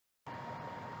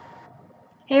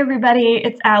Hey everybody,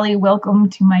 it's Allie. Welcome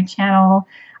to my channel.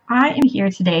 I am here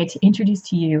today to introduce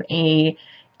to you a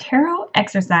tarot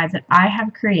exercise that I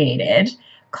have created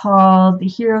called the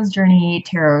Hero's Journey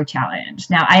Tarot Challenge.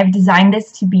 Now, I have designed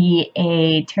this to be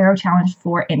a tarot challenge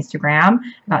for Instagram,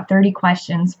 about 30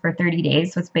 questions for 30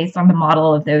 days. So it's based on the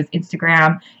model of those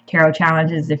Instagram tarot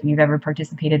challenges. If you've ever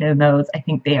participated in those, I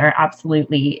think they are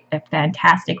absolutely a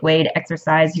fantastic way to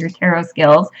exercise your tarot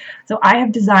skills. So I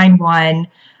have designed one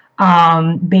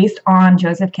based on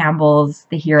Joseph Campbell's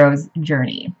The Hero's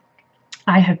Journey.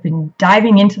 I have been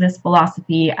diving into this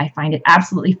philosophy. I find it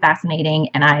absolutely fascinating,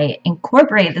 and I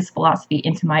incorporate this philosophy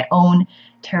into my own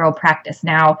tarot practice.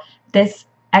 Now, this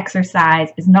exercise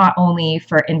is not only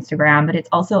for Instagram, but it's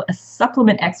also a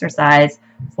supplement exercise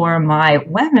for my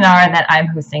webinar that I'm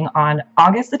hosting on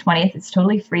August the 20th. It's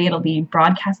totally free. It'll be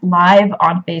broadcast live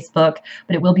on Facebook,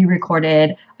 but it will be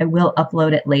recorded. I will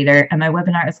upload it later. And my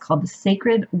webinar is called The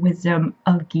Sacred Wisdom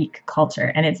of Geek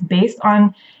Culture. And it's based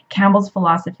on Campbell's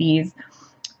philosophies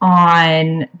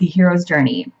on the hero's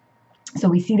journey. So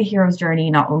we see the hero's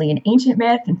journey not only in ancient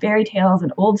myth and fairy tales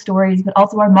and old stories, but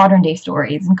also our modern day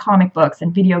stories and comic books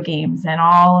and video games and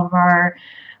all of our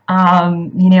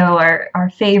our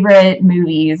favorite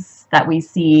movies that we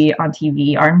see on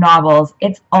TV, our novels.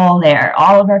 It's all there.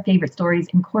 All of our favorite stories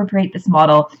incorporate this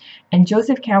model. And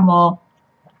Joseph Campbell,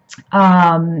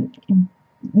 not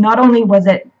only was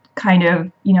it kind of,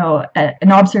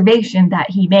 an observation that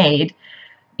he made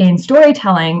in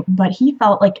storytelling, but he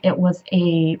felt like it was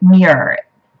a mirror,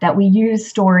 that we use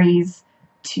stories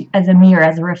as a mirror,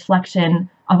 as a reflection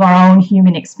of our own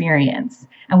human experience.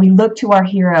 And we look to our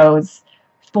heroes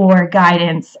for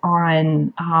guidance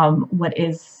on what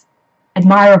is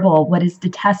admirable, what is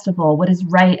detestable, what is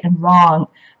right and wrong,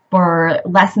 for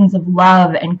lessons of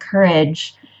love and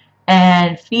courage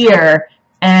and fear,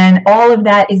 and all of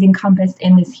that is encompassed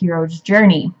in this hero's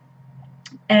journey.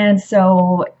 And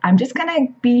so I'm just going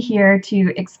to be here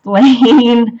to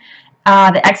explain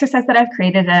the exercise that I've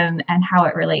created and how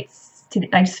it relates to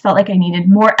I just felt like I needed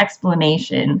more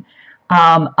explanation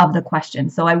of the question.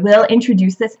 So I will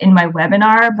introduce this in my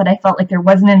webinar, but I felt like there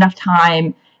wasn't enough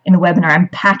time in the webinar. I'm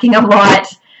packing a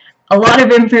lot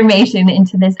of information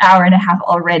into this hour and a half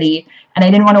already, and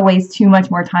I didn't want to waste too much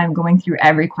more time going through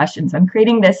every question. So I'm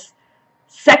creating this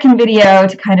second video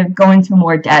to kind of go into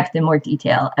more depth and more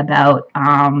detail about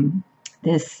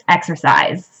this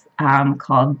exercise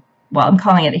called, well, I'm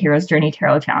calling it the Hero's Journey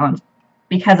Tarot Challenge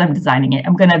because I'm designing it.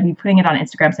 I'm going to be putting it on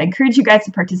Instagram, so I encourage you guys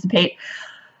to participate.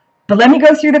 But let me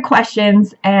go through the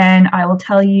questions, and I will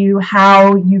tell you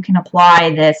how you can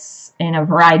apply this in a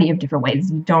variety of different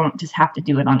ways. You don't just have to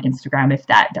do it on Instagram if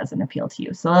that doesn't appeal to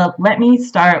you. So let me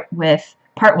start with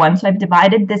part one. So I've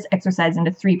divided this exercise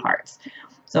into 3 parts.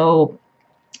 So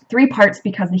 3 parts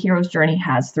because the hero's journey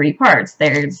has 3 parts.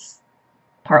 There's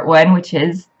part 1, which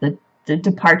is the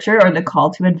departure or the call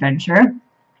to adventure.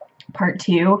 Part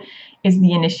 2 is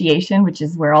the initiation, which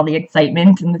is where all the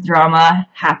excitement and the drama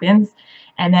happens.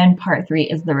 And then part 3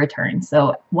 is the return.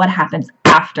 So what happens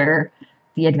after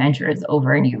the adventure is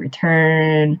over and you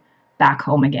return back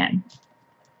home again.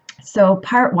 So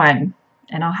part 1,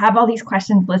 and I'll have all these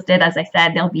questions listed. As I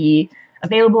said, they'll be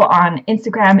available on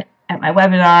Instagram at my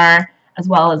webinar, as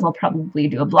well as I'll probably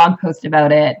do a blog post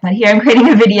about it. But here I'm creating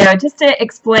a video just to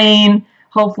explain,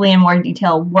 hopefully in more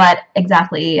detail, what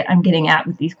exactly I'm getting at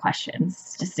with these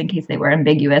questions, just in case they were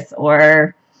ambiguous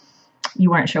or you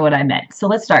weren't sure what I meant. So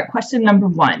let's start. Question number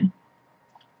 1.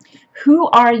 Who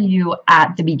are you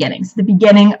at the beginning? So the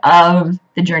beginning of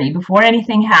the journey, before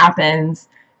anything happens,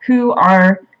 who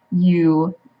are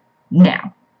you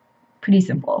now? Pretty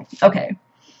simple. Okay.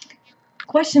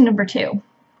 Question number 2.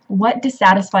 What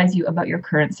dissatisfies you about your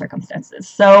current circumstances?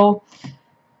 So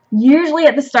usually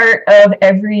at the start of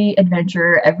every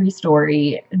adventure, every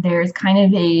story, there's kind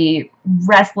of a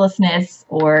restlessness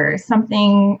or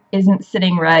something isn't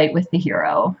sitting right with the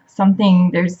hero. Something,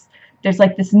 there's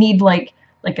like this need, like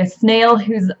a snail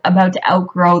who's about to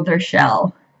outgrow their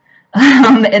shell.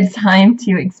 It's time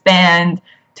to expand,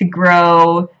 to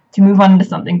grow, to move on to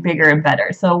something bigger and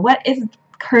better. So what is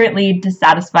currently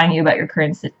dissatisfying you about your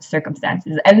current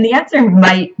circumstances? And the answer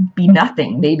might be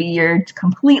nothing. Maybe you're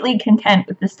completely content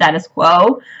with the status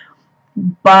quo,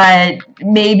 but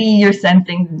maybe you're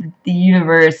sensing the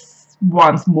universe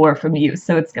wants more from you,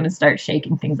 so it's going to start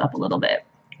shaking things up a little bit,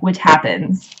 which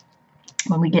happens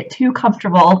when we get too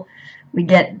comfortable. We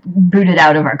get booted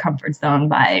out of our comfort zone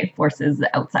by forces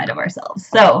outside of ourselves.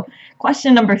 So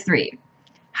question number 3,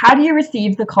 how do you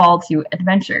receive the call to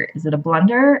adventure? Is it a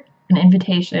blunder, an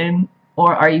invitation,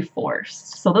 or are you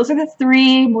forced? So those are the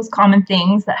 3 most common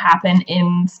things that happen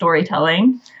in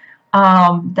storytelling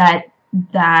that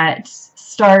that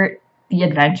start the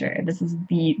adventure. This is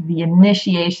the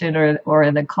initiation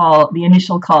or the call, the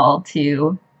initial call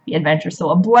to the adventure. So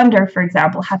a blunder, for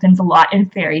example, happens a lot in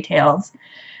fairy tales,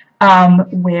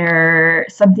 where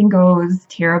something goes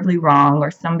terribly wrong,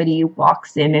 or somebody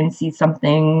walks in and sees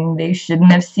something they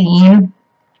shouldn't have seen,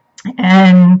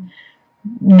 and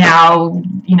now,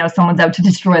 you know, someone's out to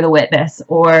destroy the witness,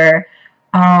 or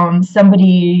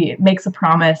somebody makes a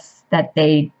promise that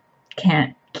they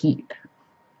can't keep,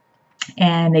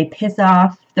 and they piss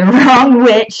off the wrong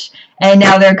witch, and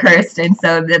now they're cursed, and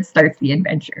so that starts the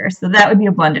adventure. So that would be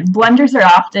a blunder. Blunders are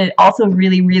often also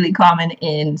really, really common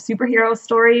in superhero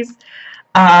stories.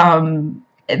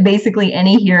 Basically,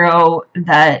 any hero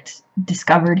that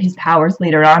discovered his powers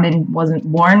later on and wasn't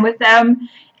born with them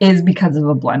is because of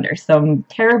a blunder. Some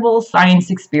terrible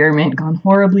science experiment gone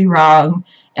horribly wrong,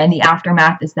 and the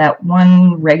aftermath is that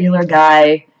one regular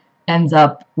guy ends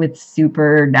up with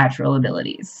supernatural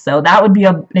abilities. So that would be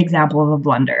an example of a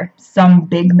blunder. Some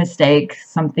big mistake,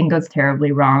 something goes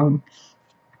terribly wrong.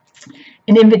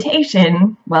 An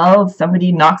invitation, well,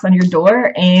 somebody knocks on your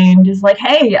door and is like,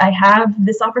 hey, I have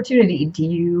this opportunity. Do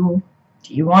you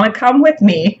want to come with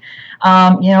me?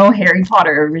 You know, Harry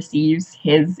Potter receives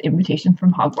his invitation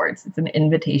from Hogwarts. It's an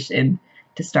invitation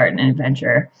to start an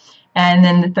adventure. And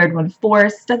then the third one,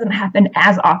 forced, doesn't happen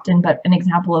as often, but an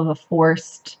example of a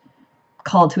forced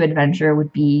call to adventure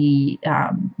would be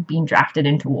being drafted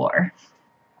into war.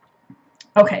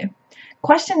 Okay,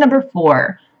 question number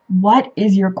 4. What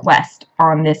is your quest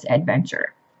on this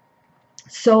adventure?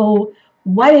 So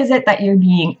what is it that you're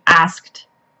being asked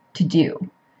to do?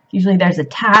 Usually there's a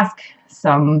task,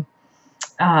 some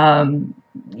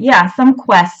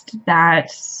quest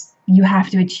that you have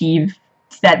to achieve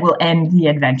that will end the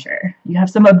adventure. You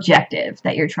have some objective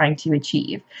that you're trying to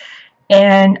achieve.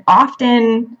 And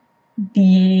often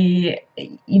the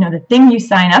thing you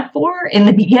sign up for in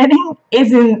the beginning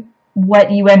isn't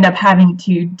what you end up having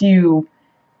to do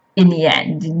in the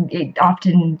end. It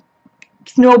often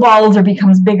snowballs or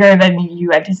becomes bigger than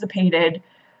you anticipated.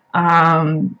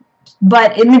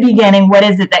 But in the beginning, what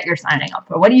is it that you're signing up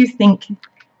for? What do you think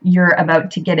you're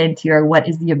about to get into, or what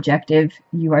is the objective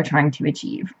you are trying to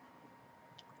achieve?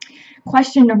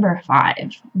 Question number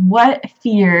 5. What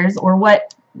fears, or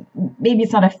what, maybe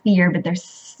it's not a fear, but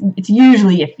it's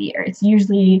usually a fear. It's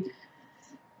usually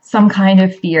some kind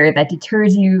of fear that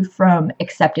deters you from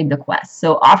accepting the quest.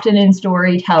 So often in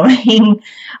storytelling,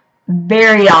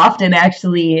 very often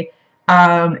actually,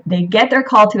 they get their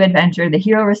call to adventure, the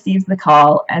hero receives the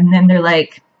call, and then they're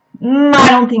like, I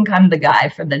don't think I'm the guy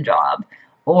for the job.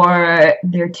 Or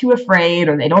they're too afraid,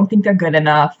 or they don't think they're good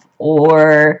enough,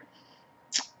 or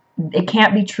it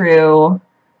can't be true.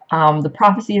 The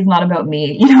prophecy is not about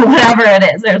me, whatever it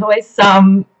is. There's always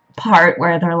some part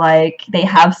where they're like, they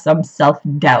have some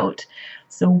self-doubt.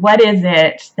 So what is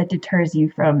it that deters you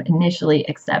from initially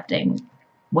accepting?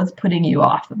 What's putting you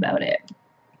off about it?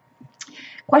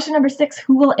 Question number 6,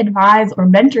 who will advise or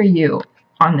mentor you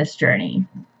on this journey?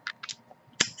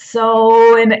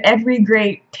 So in every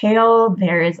great tale,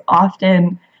 there is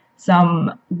often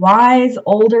some wise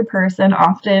older person.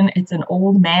 Often it's an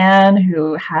old man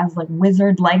who has like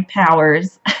wizard-like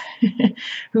powers,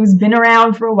 who's been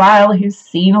around for a while, who's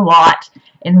seen a lot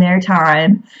in their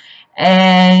time,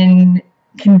 and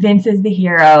convinces the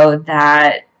hero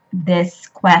that this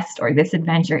quest or this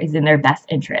adventure is in their best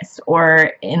interest,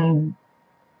 or in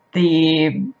the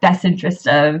best interest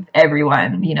of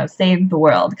everyone, save the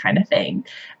world kind of thing.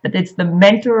 But it's the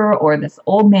mentor or this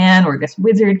old man or this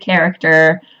wizard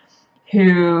character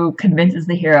who convinces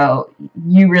the hero,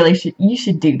 you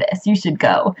should do this, you should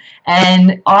go,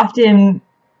 and often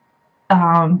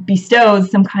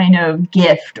bestows some kind of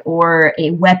gift or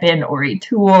a weapon or a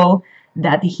tool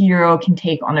that the hero can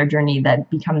take on their journey that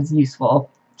becomes useful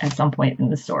at some point in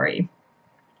the story.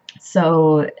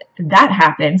 So that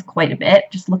happens quite a bit.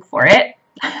 Just look for it.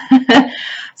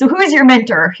 So who is your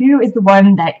mentor? Who is the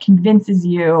one that convinces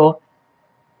you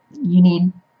you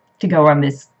need to go on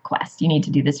this quest? You need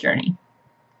to do this journey.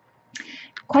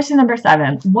 Question number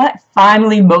 7. What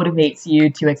finally motivates you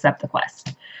to accept the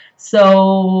quest?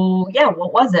 So yeah,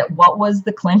 what was it? What was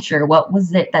the clincher? What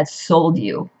was it that sold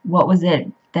you? What was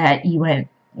it that you went,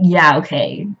 yeah,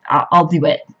 okay, I'll do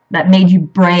it? That made you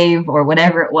brave, or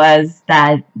whatever it was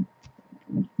that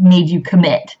made you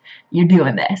commit. You're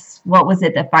doing this. What was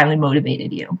it that finally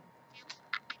motivated you?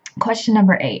 Question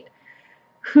number 8.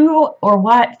 Who or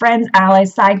what friends,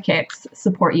 allies, sidekicks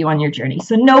support you on your journey?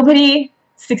 So nobody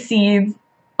succeeds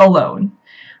alone.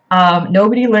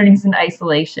 Nobody learns in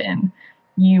isolation.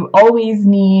 You always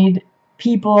need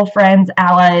people, friends,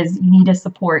 allies. You need a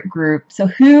support group. So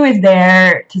who is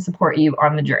there to support you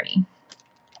on the journey?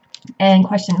 And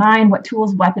question 9, what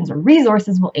tools, weapons, or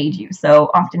resources will aid you? So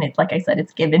often it's, like I said,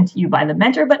 it's given to you by the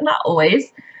mentor, but not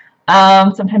always.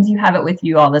 Sometimes you have it with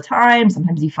you all the time.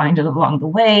 Sometimes you find it along the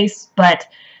way, but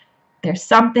there's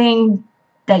something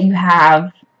that you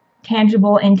have,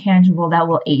 tangible, intangible, that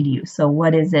will aid you. So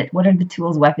what is it? What are the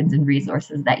tools, weapons, and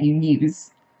resources that you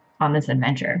use on this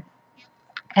adventure?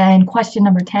 And question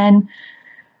number 10,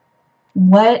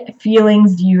 what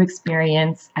feelings do you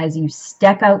experience as you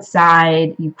step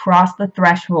outside, you cross the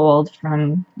threshold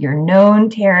from your known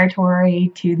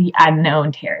territory to the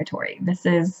unknown territory? This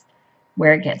is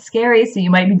where it gets scary, so you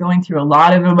might be going through a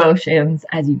lot of emotions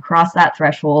as you cross that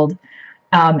threshold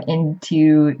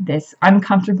into this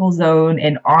uncomfortable zone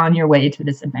and on your way to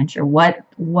this adventure. What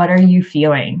are you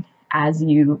feeling as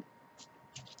you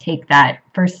take that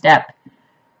first step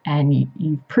and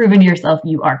you've proven to yourself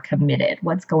you are committed?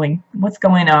 What's going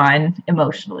on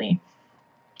emotionally?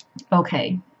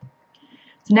 Okay,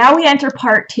 so now we enter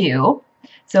part 2.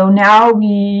 So now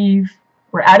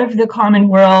we're out of the common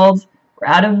world. We're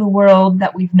out of the world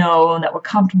that we've known, that we're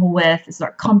comfortable with. This is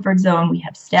our comfort zone. We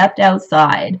have stepped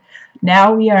outside.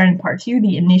 Now we are in part 2,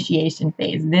 the initiation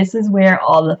phase. This is where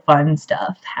all the fun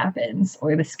stuff happens,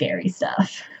 or the scary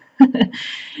stuff.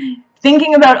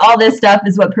 Thinking about all this stuff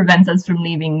is what prevents us from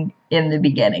leaving in the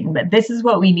beginning, but this is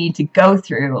what we need to go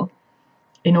through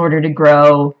in order to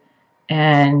grow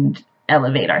and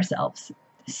elevate ourselves.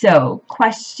 So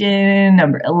question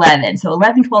number 11. So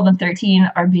 11, 12, and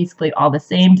 13 are basically all the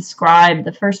same. Describe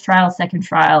the first trial, second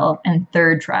trial, and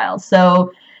third trial.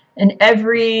 So in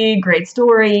every great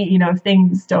story, you know,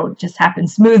 things don't just happen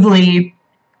smoothly.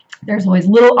 There's always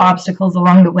little obstacles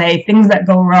along the way, things that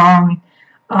go wrong,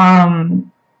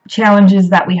 challenges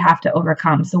that we have to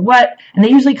overcome. So and they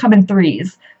usually come in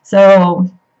 3s. So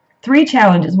 3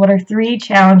 challenges. What are 3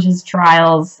 challenges,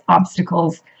 trials,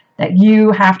 obstacles that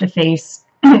you have to face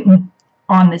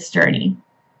on this journey?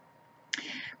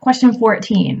 Question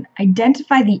 14.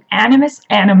 Identify the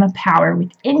anima power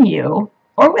within you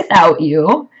or without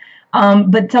you,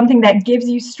 but something that gives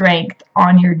you strength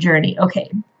on your journey.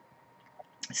 Okay,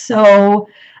 so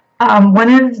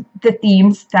one of the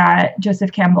themes that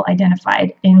Joseph Campbell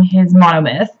identified in his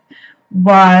monomyth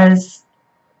was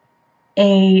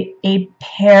a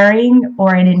pairing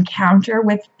or an encounter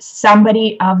with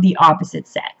somebody of the opposite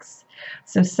sex.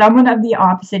 So someone of the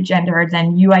opposite gender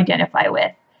than you identify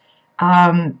with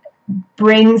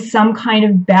brings some kind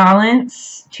of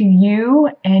balance to you,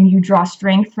 and you draw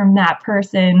strength from that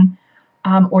person.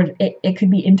 Or it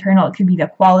could be internal. It could be the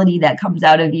quality that comes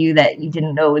out of you that you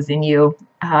didn't know was in you.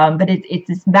 But it's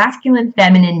this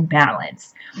masculine-feminine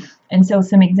balance. And so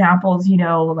some examples, you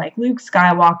know, like Luke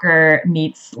Skywalker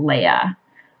meets Leia.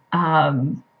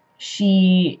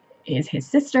 She is his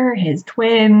sister, his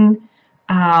twin.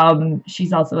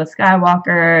 She's also a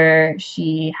Skywalker.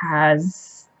 She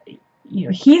has, you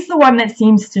know, he's the one that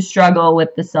seems to struggle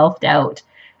with the self-doubt.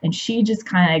 And she just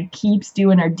kind of keeps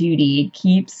doing her duty,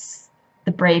 keeps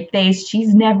the brave face.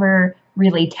 She's never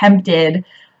really tempted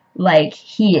like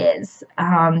he is.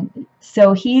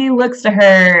 So he looks to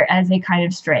her as a kind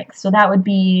of strength. So that would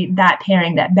be that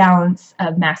pairing, that balance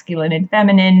of masculine and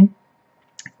feminine.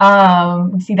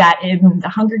 We see that in the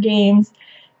Hunger Games.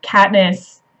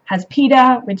 Katniss has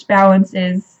Peeta, which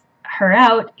balances her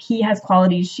out. He has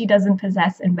qualities she doesn't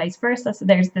possess, and vice versa. So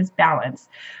there's this balance.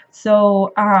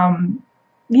 So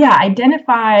yeah,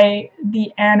 identify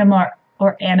the anima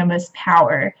or animus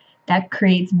power that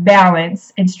creates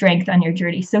balance and strength on your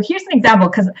journey. So here's an example,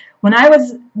 because when I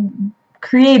was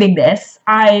creating this,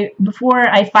 before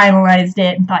I finalized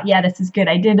it and thought, yeah, this is good,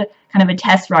 I did kind of a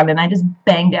test run, and I just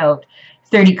banged out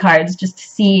 30 cards just to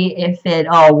see if it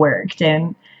all worked.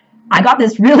 And I got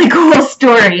this really cool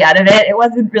story out of it. It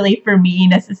wasn't really for me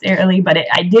necessarily, but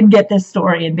I did get this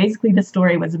story, and basically the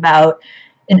story was about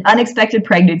an unexpected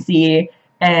pregnancy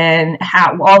and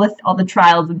how all the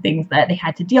trials and things that they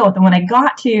had to deal with. And when I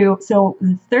got to, so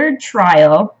the third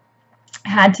trial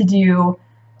had to do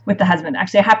with the husband.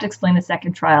 Actually, I have to explain the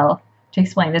second trial to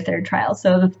explain the third trial.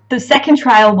 So the second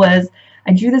trial was,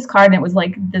 I drew this card, and it was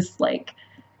like this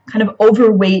kind of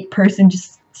overweight person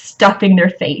just stuffing their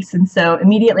face. And so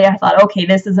immediately I thought, okay,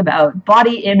 this is about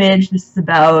body image, this is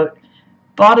about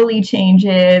bodily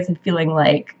changes, and feeling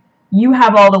like you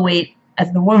have all the weight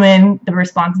as the woman, the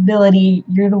responsibility,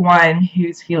 you're the one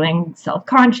who's feeling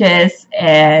self-conscious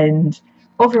and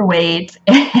overweight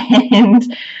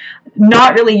and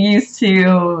not really used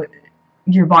to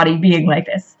your body being like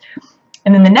this.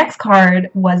 And then the next card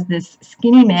was this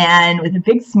skinny man with a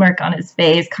big smirk on his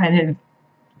face, kind of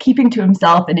keeping to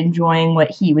himself and enjoying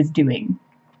what he was doing.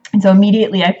 And so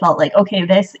immediately I felt like, okay,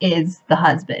 this is the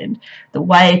husband. The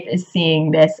wife is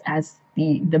seeing this as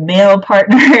the male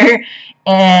partner,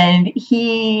 and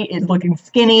he is looking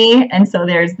skinny. And so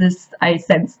there's this, I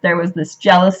sensed there was this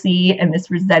jealousy and this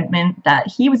resentment that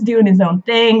he was doing his own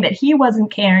thing, that he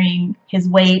wasn't carrying his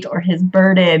weight or his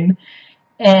burden.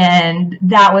 And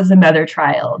that was another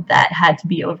trial that had to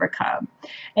be overcome.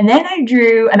 And then I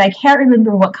drew, and I can't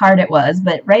remember what card it was,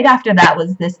 but right after that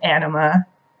was this animus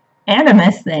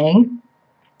thing.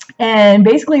 And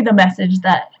basically the message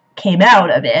that came out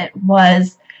of it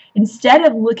was, instead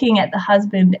of looking at the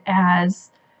husband as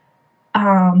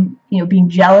being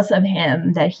jealous of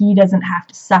him, that he doesn't have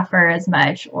to suffer as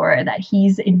much, or that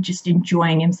he's just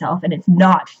enjoying himself and it's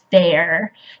not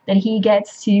fair, that he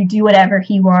gets to do whatever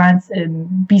he wants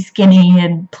and be skinny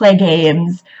and play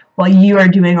games while you are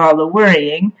doing all the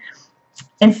worrying.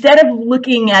 Instead of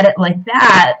looking at it like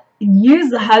that, use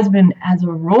the husband as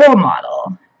a role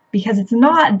model, because it's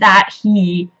not that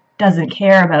he doesn't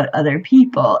care about other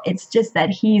people. It's just that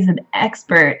he's an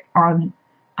expert on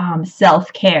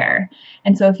self-care.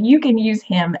 And so if you can use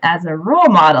him as a role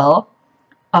model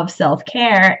of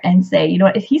self-care and say, you know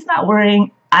what, if he's not worrying,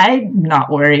 I'm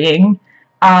not worrying.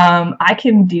 I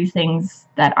can do things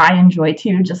that I enjoy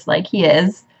too, just like he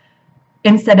is,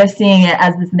 instead of seeing it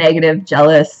as this negative,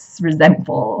 jealous,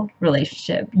 resentful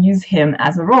relationship. Use him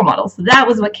as a role model. So that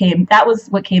was what came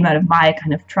out of my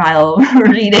kind of trial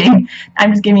reading.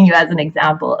 I'm just giving you as an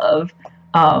example of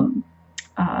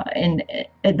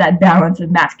that balance of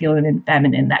masculine and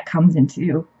feminine that comes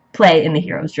into play in the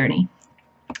hero's journey.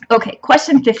 Okay,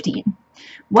 question 15.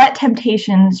 What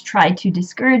temptations try to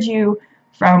discourage you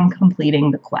from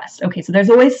completing the quest? Okay, so there's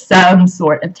always some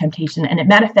sort of temptation, and it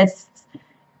manifests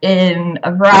in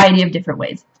a variety of different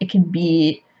ways. It can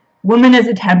be woman as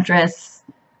a temptress,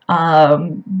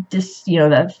 just,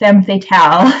 the femme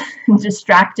fatale,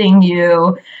 distracting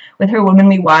you with her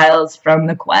womanly wiles from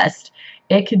the quest.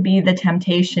 It could be the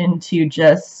temptation to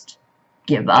just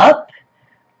give up,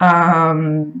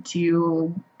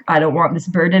 I don't want this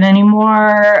burden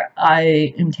anymore.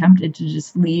 I am tempted to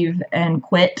just leave and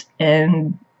quit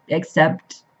and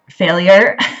accept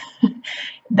failure.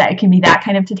 That can be that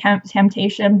kind of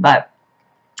temptation, but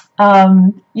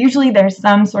usually there's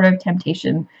some sort of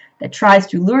temptation that tries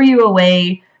to lure you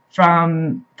away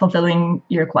from fulfilling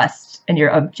your quest and your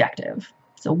objective.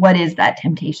 So what is that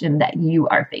temptation that you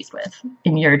are faced with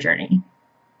in your journey?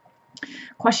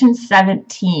 Question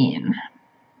 17.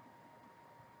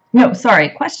 No, sorry,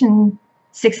 question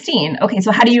 16. Okay,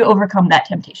 so how do you overcome that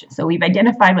temptation? So we've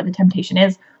identified what the temptation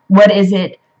is. What is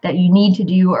it that you need to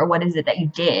do, or what is it that you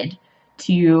did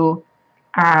to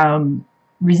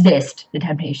resist the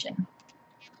temptation?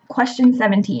 Question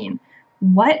 17.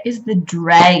 What is the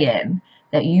dragon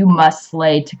that you must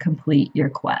slay to complete your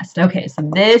quest? Okay, so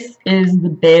this is the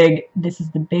big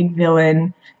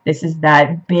villain. This is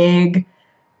that big,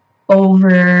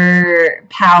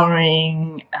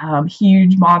 overpowering,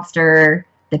 huge monster,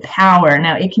 the power.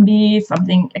 Now, it can be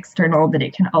something external, but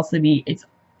it can also be, it's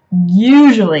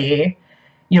usually,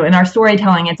 in our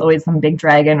storytelling, it's always some big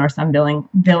dragon or some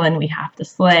villain we have to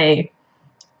slay,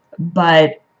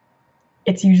 but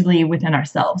it's usually within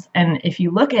ourselves. And if you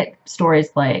look at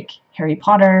stories like Harry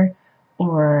Potter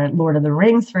or Lord of the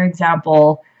Rings, for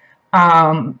example,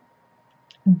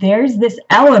 there's this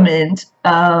element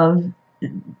of,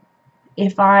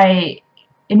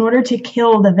 in order to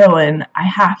kill the villain, I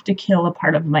have to kill a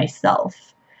part of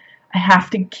myself. I have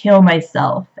to kill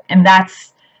myself. And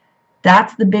that's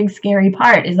the big scary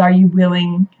part, is are you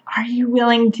willing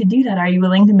to do that? Are you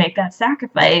willing to make that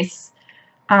sacrifice?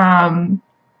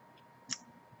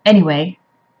 Anyway,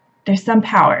 there's some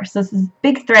power. So this is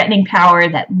big threatening power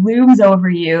that looms over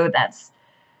you, that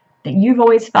you've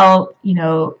always felt,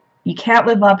 you can't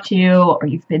live up to, or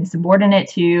you've been subordinate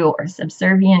to, or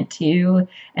subservient to.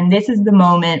 And this is the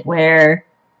moment where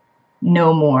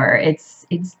no more. It's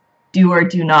do or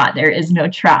do not. There is no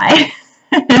try.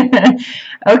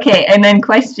 Okay, and then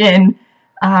question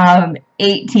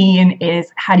 18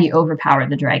 is, how do you overpower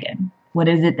the dragon? What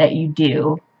is it that you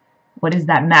do? What is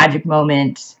that magic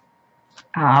moment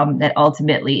that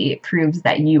ultimately proves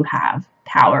that you have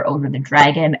power over the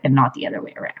dragon and not the other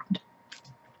way around?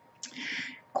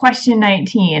 Question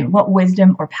 19, what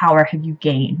wisdom or power have you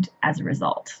gained as a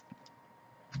result?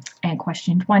 And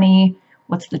question 20,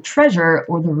 what's the treasure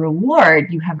or the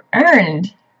reward you have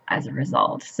earned as a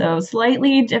result? So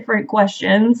slightly different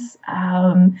questions.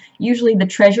 Usually the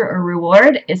treasure or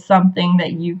reward is something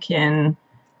that you can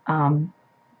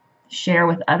share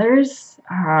with others.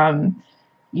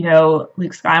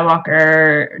 Luke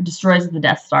Skywalker destroys the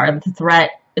Death Star. The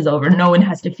threat is over. No one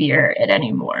has to fear it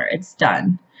anymore. It's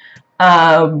done.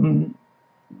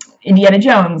 Indiana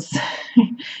Jones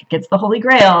gets the Holy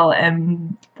Grail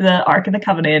and the Ark of the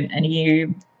Covenant, and he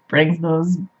brings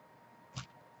those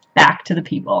back to the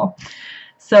people.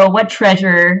 So what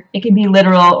treasure, it can be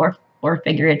literal or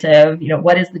figurative, you know,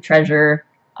 what is the treasure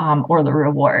or the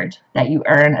reward that you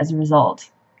earn as a result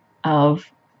of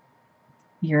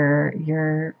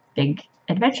your big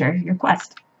adventure, your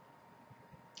quest.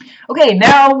 Okay,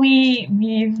 now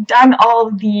we've done all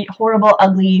of the horrible,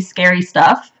 ugly, scary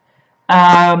stuff,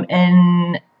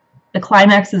 and the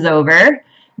climax is over.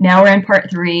 Now we're in part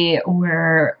 3.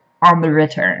 We're on the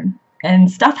return, and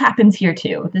stuff happens here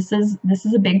too. This is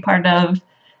a big part of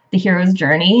the hero's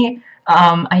journey.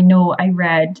 I know I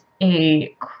read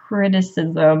a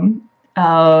criticism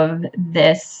of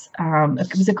this.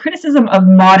 It was a criticism of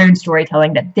modern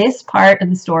storytelling, that this part of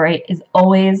the story is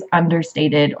always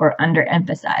understated or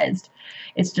underemphasized.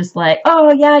 It's just like,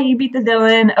 oh yeah, you beat the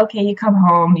villain, okay, you come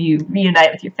home, you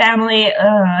reunite with your family,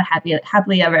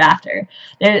 happily ever after.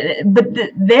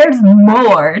 There's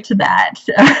more to that.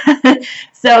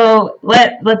 So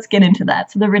let's get into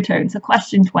that. So the return. So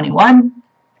question 21.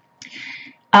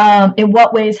 In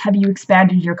what ways have you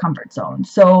expanded your comfort zone?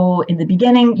 So in the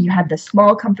beginning, you had this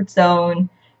small comfort zone,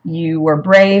 you were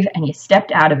brave, and you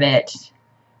stepped out of it.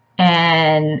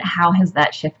 And how has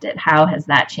that shifted? How has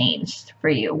that changed for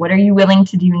you? What are you willing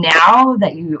to do now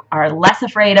that you are less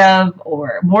afraid of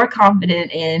or more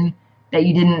confident in that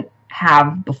you didn't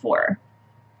have before?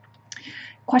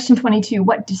 Question 22,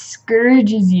 what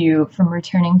discourages you from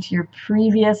returning to your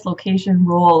previous location,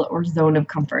 role, or zone of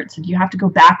comfort? So do you have to go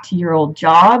back to your old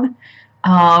job?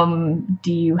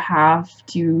 Do you have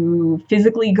to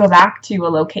physically go back to a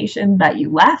location that you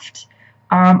left?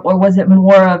 Or was it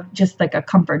more of just like a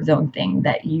comfort zone thing,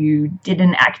 that you did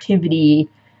an activity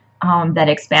that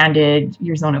expanded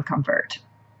your zone of comfort?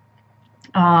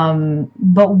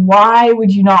 But why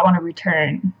would you not want to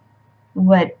return?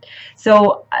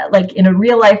 So like in a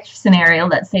real life scenario,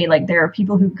 let's say like there are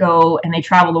people who go and they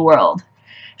travel the world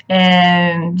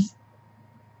and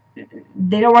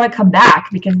they don't want to come back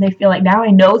because they feel like, now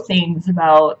I know things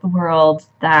about the world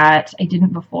that I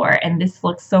didn't before, and this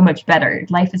looks so much better.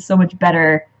 Life is so much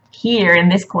better here in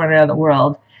this corner of the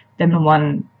world than the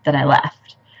one that I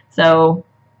left. So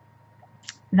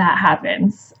that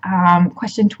happens.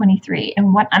 Question 23,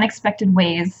 in what unexpected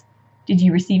ways did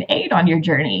you receive aid on your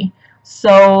journey?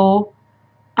 So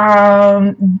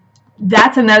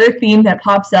that's another theme that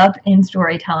pops up in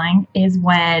storytelling, is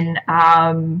when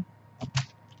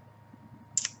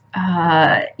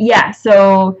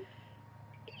so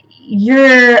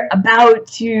you're about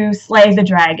to slay the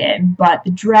dragon, but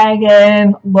the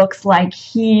dragon looks like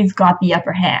he's got the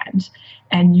upper hand,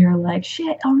 and you're like,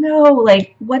 shit, oh no,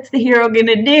 like what's the hero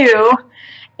gonna do?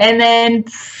 And then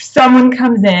someone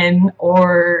comes in,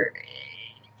 or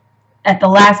at the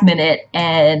last minute,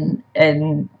 and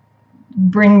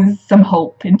brings some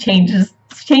hope and changes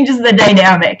the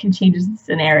dynamic and changes the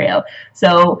scenario.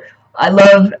 So I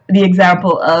love the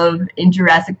example of in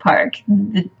Jurassic Park,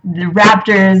 the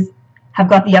raptors have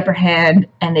got the upper hand,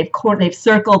 and they've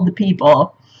circled the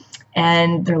people,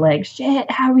 and they're like, shit,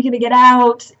 how are we gonna get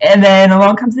out? And then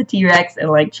along comes the T-Rex and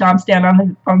like chomps down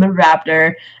on the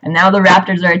raptor, and now the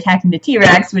raptors are attacking the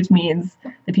T-Rex, which means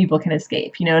the people can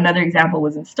escape. You know, another example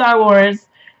was in Star Wars.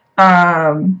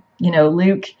 You know,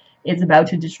 Luke is about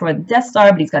to destroy the Death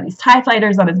Star, but he's got these TIE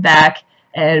fighters on his back,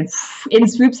 and in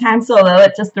swoops Han Solo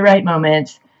at just the right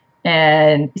moment.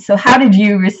 And so how did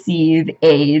you receive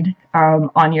aid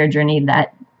on your journey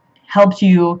that helped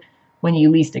you when you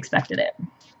least expected it?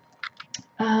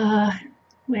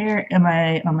 Where am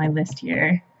I on my list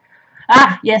here?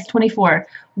 Ah, yes, 24.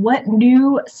 What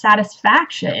new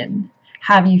satisfaction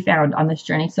have you found on this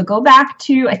journey? So go back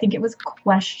to, I think it was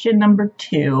question number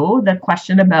 2, the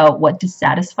question about what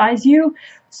dissatisfies you.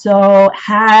 So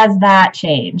has that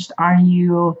changed? Are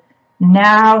you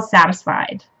now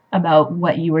satisfied about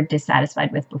what you were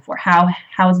dissatisfied with before? How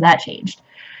has that changed?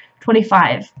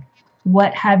 25.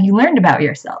 What have you learned about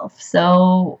yourself?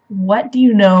 So what do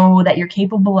you know that you're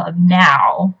capable of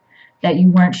now that you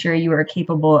weren't sure you were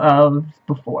capable of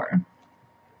before?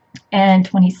 And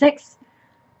 26.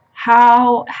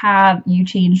 How have you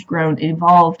changed, grown,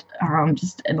 evolved?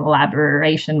 Just an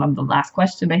elaboration on the last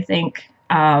question, I think.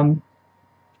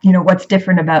 You know, what's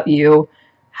different about you?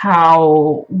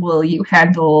 How will you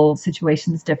handle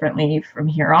situations differently from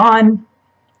here on?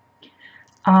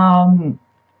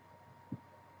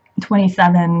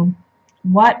 27.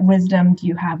 What wisdom do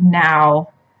you have now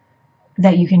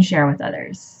that you can share with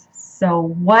others?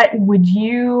 So what would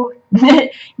you,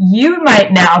 you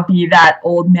might now be that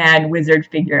old man wizard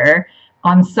figure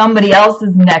on somebody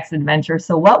else's next adventure.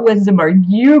 So what wisdom are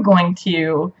you going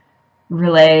to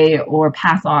relay or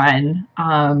pass on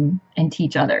and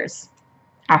teach others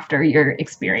after your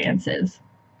experiences?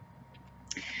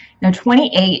 Now,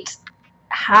 28,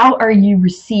 how are you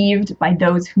received by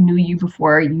those who knew you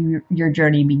before your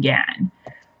journey began?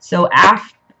 So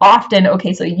often,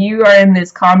 okay, so you are in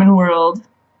this common world,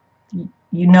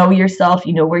 you know yourself,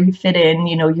 you know where you fit in,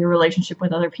 you know your relationship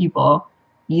with other people.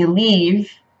 You leave,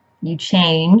 you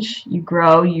change, you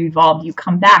grow, you evolve, you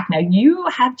come back. Now you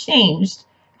have changed.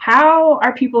 How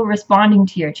are people responding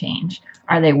to your change?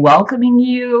 Are they welcoming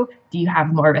you? Do you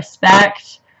have more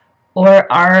respect?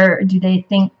 Or do they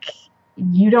think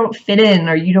you don't fit in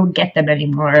or you don't get them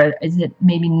anymore? Is it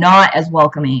maybe not as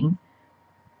welcoming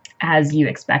as you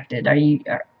expected?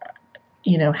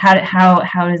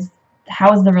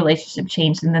 How has the relationship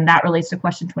changed? And then that relates to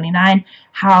question 29.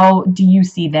 How do you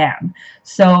see them?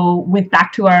 So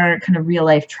back to our kind of real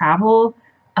life travel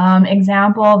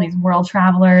example, these world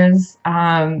travelers,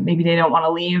 maybe they don't want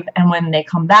to leave, and when they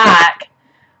come back,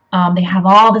 they have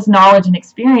all this knowledge and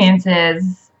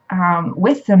experiences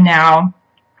with them now,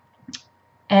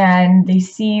 and they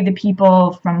see the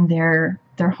people from their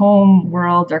home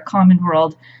world, their common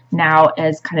world, now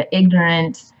as kind of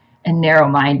ignorant and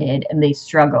narrow-minded, and they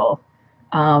struggle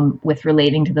with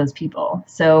relating to those people.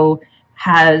 So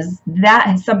has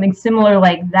something similar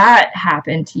like that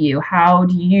happened to you? How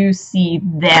do you see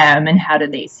them, and how do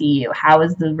they see you? How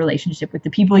is the relationship with the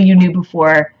people you knew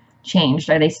before changed?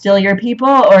 Are they still your people,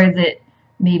 or is it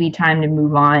maybe time to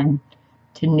move on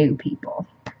to new people?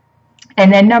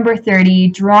 And then number 30,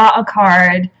 draw a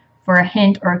card for a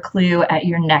hint or a clue at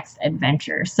your next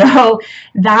adventure. So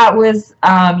that was,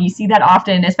 you see that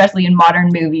often, especially in modern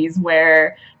movies,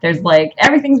 where there's like,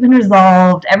 everything's been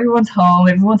resolved, everyone's home,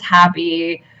 everyone's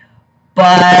happy,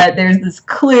 but there's this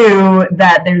clue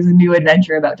that there's a new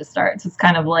adventure about to start. So it's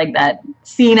kind of like that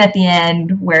scene at the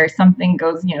end where something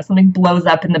goes, something blows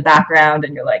up in the background,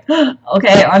 and you're like,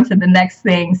 okay, on to the next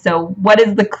thing. So what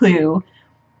is the clue?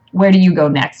 Where do you go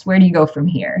next? Where do you go from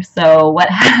here? So what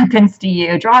happens to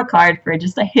you? Draw a card for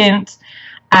just a hint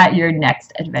at your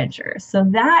next adventure. So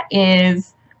that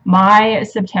is my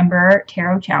September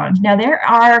Tarot Challenge. Now there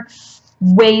are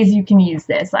ways you can use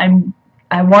this.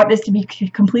 I want this to be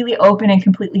completely open and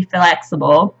completely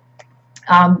flexible.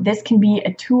 This can be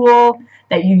a tool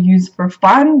that you use for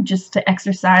fun, just to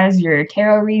exercise your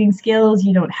tarot reading skills.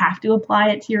 You don't have to apply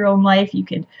it to your own life. You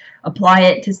can apply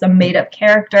it to some made-up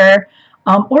character.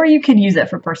 Or you could use it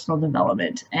for personal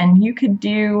development. And you could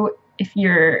do, if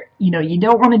you're, you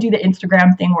don't want to do the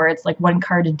Instagram thing where it's like one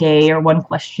card a day or one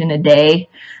question a day,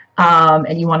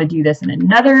 and you want to do this in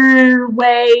another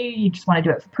way, you just want to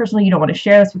do it for personal, you don't want to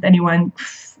share this with anyone,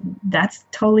 that's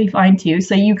totally fine too.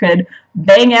 So you could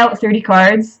bang out 30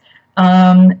 cards,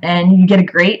 and you get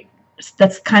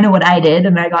that's kind of what I did,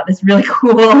 and I got this really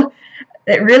cool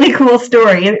storyline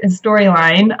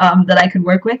that I could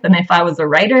work with. And if I was a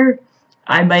writer,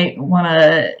 I might want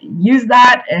to use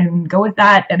that and go with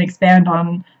that and expand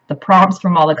on the prompts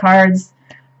from all the cards.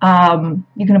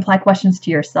 You can apply questions to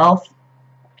yourself.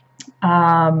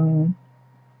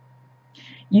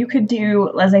 You could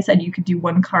do, as I said, you could do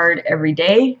one card every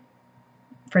day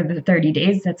for the 30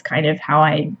 days. That's kind of how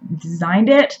I designed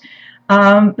it.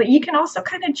 But you can also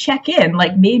kind of check in,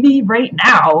 like maybe right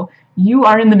now you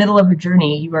are in the middle of a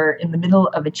journey. You are in the middle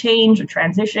of a change, a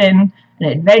transition, an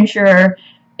adventure.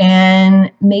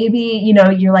 And maybe,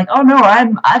 you're like, oh no,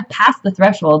 I've passed the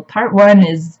threshold. Part 1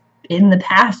 is in the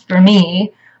past for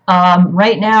me.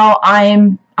 Right now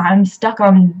I'm stuck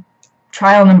on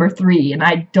trial number 3, and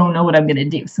I don't know what I'm gonna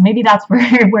do. So maybe that's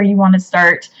where you want to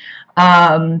start,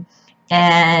 and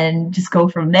just go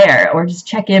from there, or just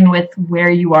check in with where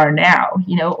you are now,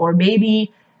 or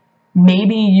maybe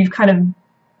you've kind of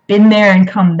been there and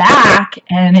come back,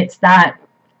 and it's that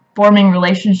forming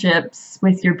relationships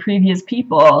with your previous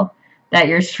people that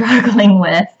you're struggling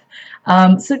with.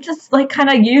 So just like kind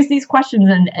of use these questions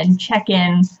and check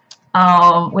in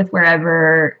with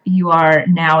wherever you are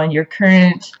now in your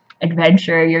current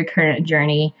adventure, your current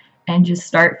journey, and just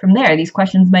start from there. These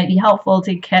questions might be helpful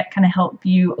to kind of help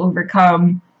you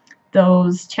overcome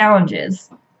those challenges.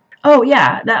 Oh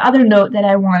yeah, the other note that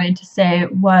I wanted to say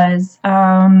was,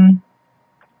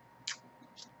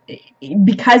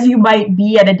 because you might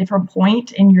be at a different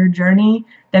point in your journey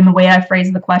than the way I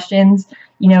phrase the questions,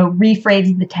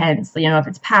 rephrase the tense. If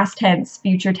it's past tense,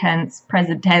 future tense,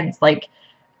 present tense, like,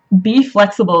 be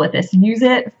flexible with this. Use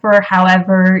it for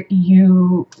however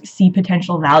you see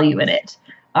potential value in it.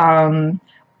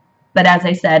 But as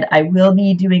I said, I will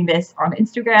be doing this on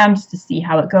Instagram just to see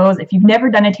how it goes. If you've never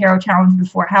done a tarot challenge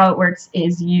before, how it works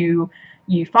is you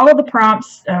follow the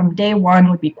prompts. Day one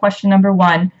would be question number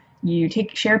 1. You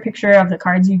share a picture of the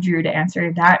cards you drew to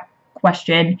answer that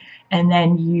question, and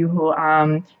then you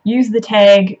use the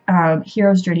tag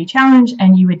Hero's Journey Challenge,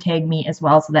 and you would tag me as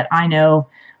well so that I know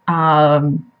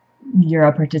you're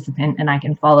a participant and I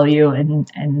can follow you, and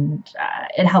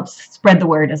it helps spread the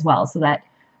word as well so that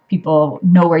people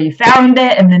know where you found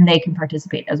it and then they can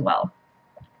participate as well.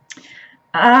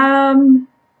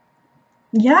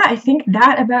 Yeah, I think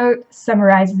that about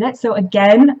summarizes it. So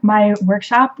again, my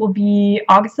workshop will be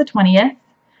August the 20th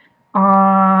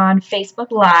on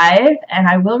Facebook Live, and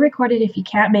I will record it if you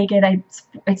can't make it.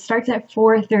 It starts at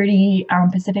 4:30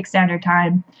 Pacific Standard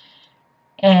Time.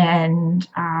 And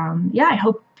yeah, I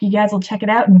hope you guys will check it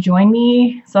out and join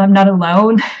me so I'm not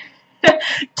alone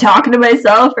talking to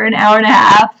myself for an hour and a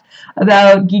half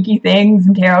about geeky things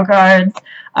and tarot cards.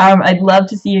 I'd love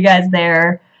to see you guys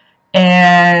there.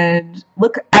 And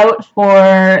look out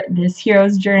for this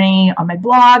hero's journey on my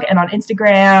blog and on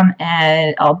Instagram,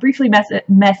 and I'll briefly mention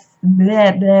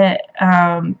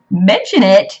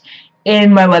it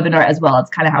in my webinar as well. It's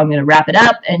kind of how I'm going to wrap it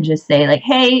up and just say, like,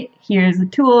 hey, here's a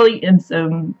tool and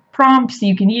some prompts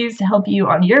you can use to help you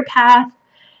on your path.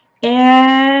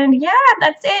 And yeah,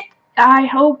 that's it. I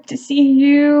hope to see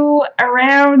you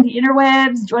around the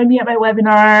interwebs. Join me at my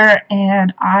webinar,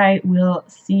 and I will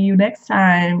see you next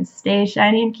time. Stay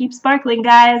shiny and keep sparkling,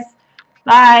 guys.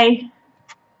 Bye.